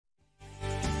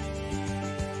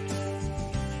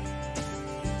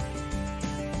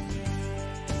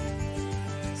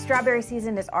Strawberry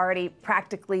season is already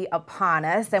practically upon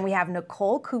us, and we have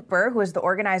Nicole Cooper, who is the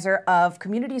organizer of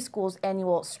Community School's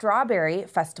annual Strawberry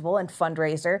Festival and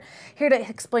fundraiser, here to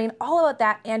explain all about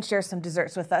that and share some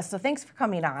desserts with us. So thanks for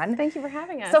coming on. Thank you for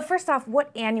having us. So first off, what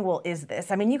annual is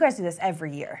this? I mean, you guys do this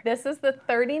every year. This is the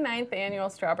 39th annual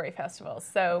Strawberry Festival,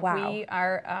 so wow. We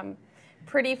are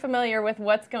pretty familiar with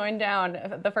what's going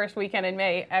down the first weekend in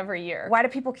May every year. Why do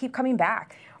people keep coming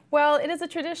back? Well, it is a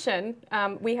tradition.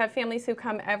 We have families who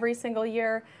come every single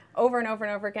year, over and over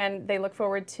and over again. They look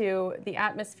forward to the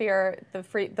atmosphere,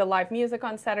 the live music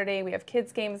on Saturday. We have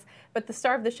kids games, but the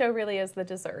star of the show really is the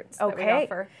desserts that we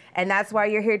offer. And that's why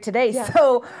you're here today. Yeah.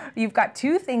 So you've got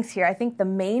two things here. I think the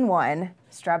main one,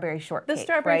 strawberry shortcake. The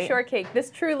strawberry right? shortcake.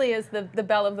 This truly is the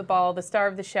belle of the ball, the star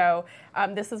of the show.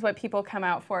 This is what people come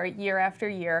out for year after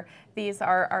year. These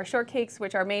are our shortcakes,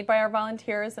 which are made by our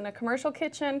volunteers in a commercial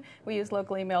kitchen. We use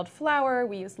locally milled flour.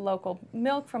 We use local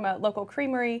milk from a local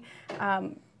creamery,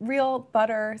 real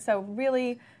butter. So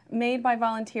really made by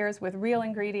volunteers with real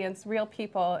ingredients, real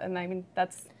people. And I mean,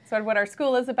 that's sort of what our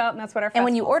school is about, and that's what our festival is about.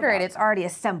 And when you order it, it's already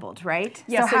assembled, right?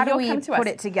 Yeah, so how do we put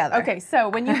it together? Okay, so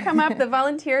when you come up, the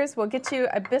volunteers will get you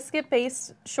a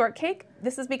biscuit-based shortcake.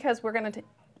 This is because we're going to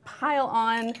pile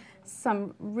on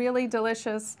some really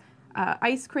delicious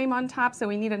ice cream on top. So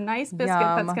we need a nice biscuit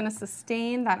that's going to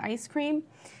sustain that ice cream.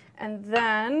 And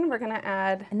then we're going to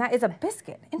add... And that is a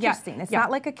biscuit. Interesting. Yeah, it's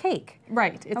not like a cake.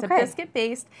 Right. It's a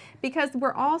biscuit-based, because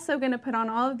we're also going to put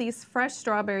on all of these fresh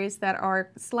strawberries that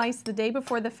are sliced the day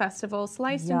before the festival,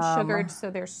 sliced and sugared, so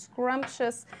they're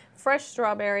scrumptious, fresh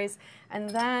strawberries. And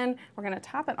then we're going to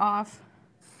top it off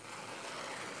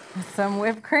some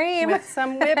whipped cream. With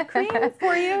some whipped cream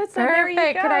for you. So Perfect. There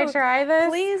you go. Can I try this?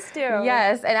 Please do.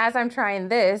 Yes. And as I'm trying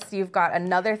this, you've got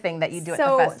another thing that you do at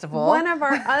the festival. One of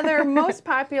our other most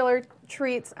popular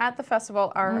treats at the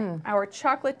festival are our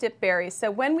chocolate dip berries. So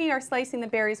when we are slicing the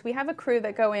berries, we have a crew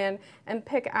that go in and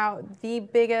pick out the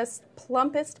biggest,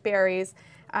 plumpest berries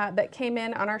that came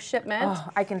in on our shipment. Oh,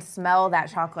 I can smell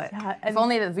that chocolate. If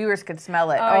only the viewers could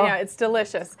smell it. Oh, yeah, it's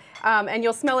delicious. And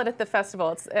you'll smell it at the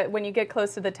festival. It's, when you get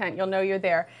close to the tent, you'll know you're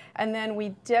there. And then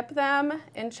we dip them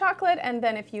in chocolate, and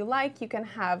then if you like, you can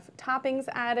have toppings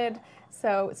added.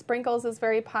 So sprinkles is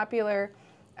very popular.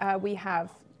 We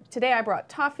have, today I brought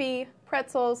toffee,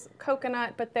 pretzels,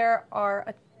 coconut, but there are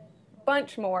a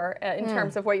bunch more in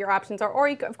terms of what your options are. Or,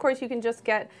 of course, you can just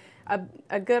get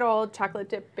a good old chocolate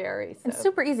dip berry. So. It's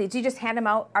super easy. Do you just hand them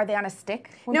out? Are they on a stick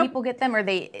when people get them, or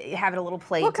they have it a little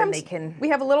plate and they can? We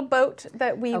have a little boat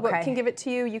that we can give it to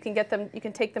you. You can get them. You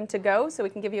can take them to go. So we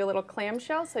can give you a little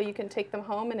clamshell, so you can take them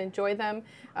home and enjoy them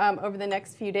over the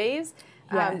next few days.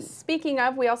 Yes. Speaking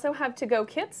of, we also have to-go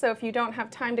kits. So if you don't have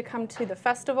time to come to the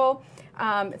festival,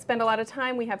 spend a lot of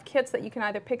time, we have kits that you can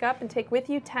either pick up and take with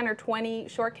you, 10 or 20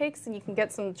 shortcakes, and you can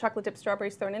get some chocolate dip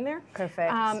strawberries thrown in there.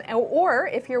 Perfect. Or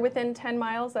if you're within 10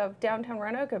 miles of downtown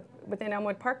Roanoke, within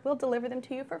Elmwood Park, we'll deliver them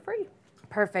to you for free.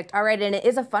 Perfect. All right, and it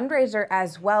is a fundraiser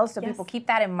as well, so people keep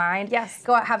that in mind. Yes.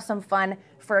 Go out, have some fun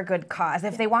for a good cause.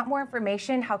 If they want more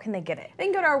information, how can they get it? They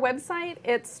can go to our website.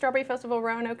 It's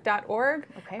strawberryfestivalroanoke.org.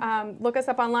 Okay. Look us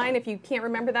up online. If you can't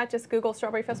remember that, just Google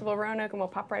Strawberry Festival Roanoke and we'll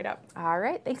pop right up. All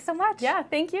right. Thanks so much. Yeah,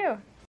 thank you.